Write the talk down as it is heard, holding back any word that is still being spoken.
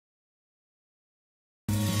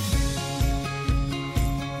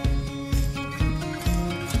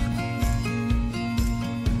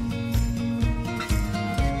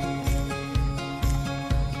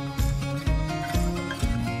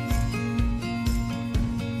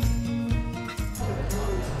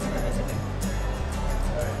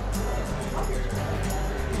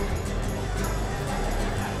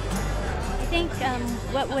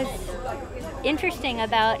what was interesting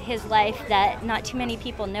about his life that not too many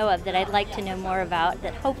people know of, that I'd like to know more about,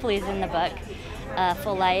 that hopefully is in the book,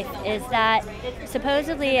 Full Life, is that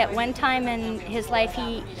supposedly at one time in his life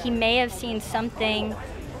he may have seen something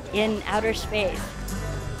in outer space.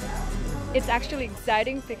 It's actually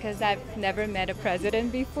exciting because I've never met a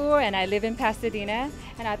president before, and I live in Pasadena,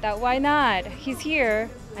 and I thought, why not? He's here,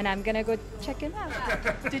 and I'm gonna go check him out.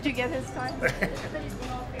 Did you get his time?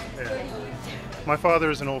 Yeah. My father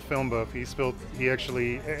is an old film buff. He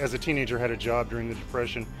actually, as a teenager, had a job during the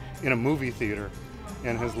Depression in a movie theater,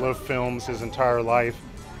 and has loved films his entire life.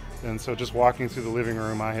 And so just walking through the living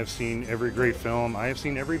room, I have seen every great film. I have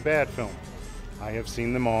seen every bad film. I have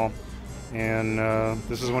seen them all. And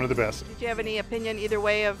this is one of the best. Did you have any opinion either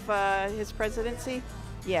way of his presidency?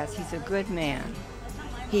 Yes, he's a good man.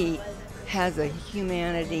 He has a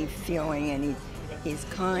humanity feeling, and he's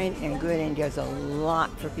kind and good, and does a lot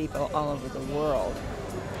for people all over the world.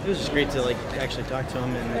 It was just great to actually talk to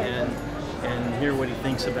him and hear what he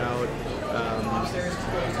thinks about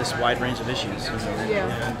this wide range of issues,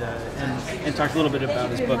 and talk a little bit about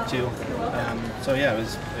his book too. So yeah, it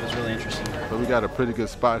was really interesting. But we got a pretty good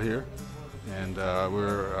spot here, and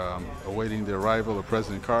we're awaiting the arrival of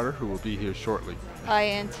President Carter, who will be here shortly.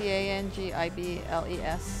 Intangibles.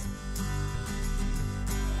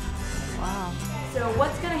 Wow. So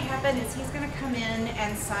what's going to happen is he's going to come in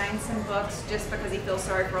and sign some books just because he feels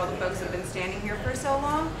sorry for all the folks that have been standing here for so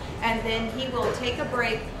long. And then he will take a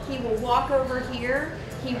break. He will walk over here.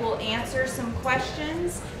 He will answer some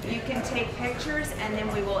questions. You can take pictures, and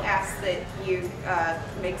then we will ask that you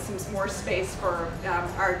make some more space for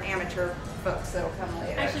our amateur folks that will come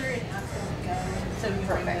later. Actually, we're going to ask them to go. So we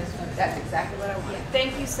bring those folks. That's exactly what I want.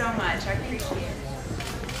 Thank you so much. I appreciate it.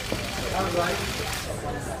 All right.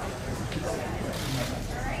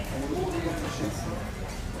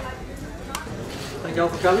 Thank you all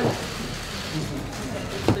for coming.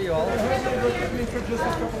 See you all. For just a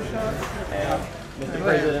couple of shots. Mr.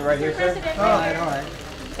 President, right here, sir. All right.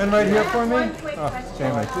 And right here for me? One quick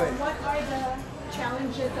question. What are the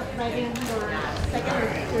challenges of writing your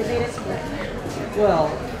latest book? Well,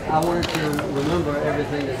 I wanted to remember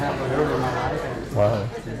everything that happened early in my life. Wow.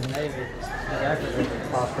 In the Navy, actually,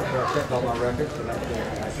 I kept all my records, and I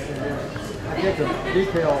get the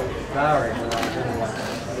detailed diary that I didn't want to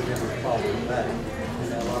follow back.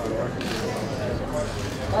 And a lot of work.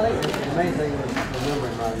 I think the main thing was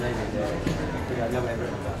remembering my Navy days. I never had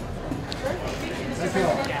written about it. Thank you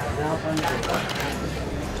all. Now,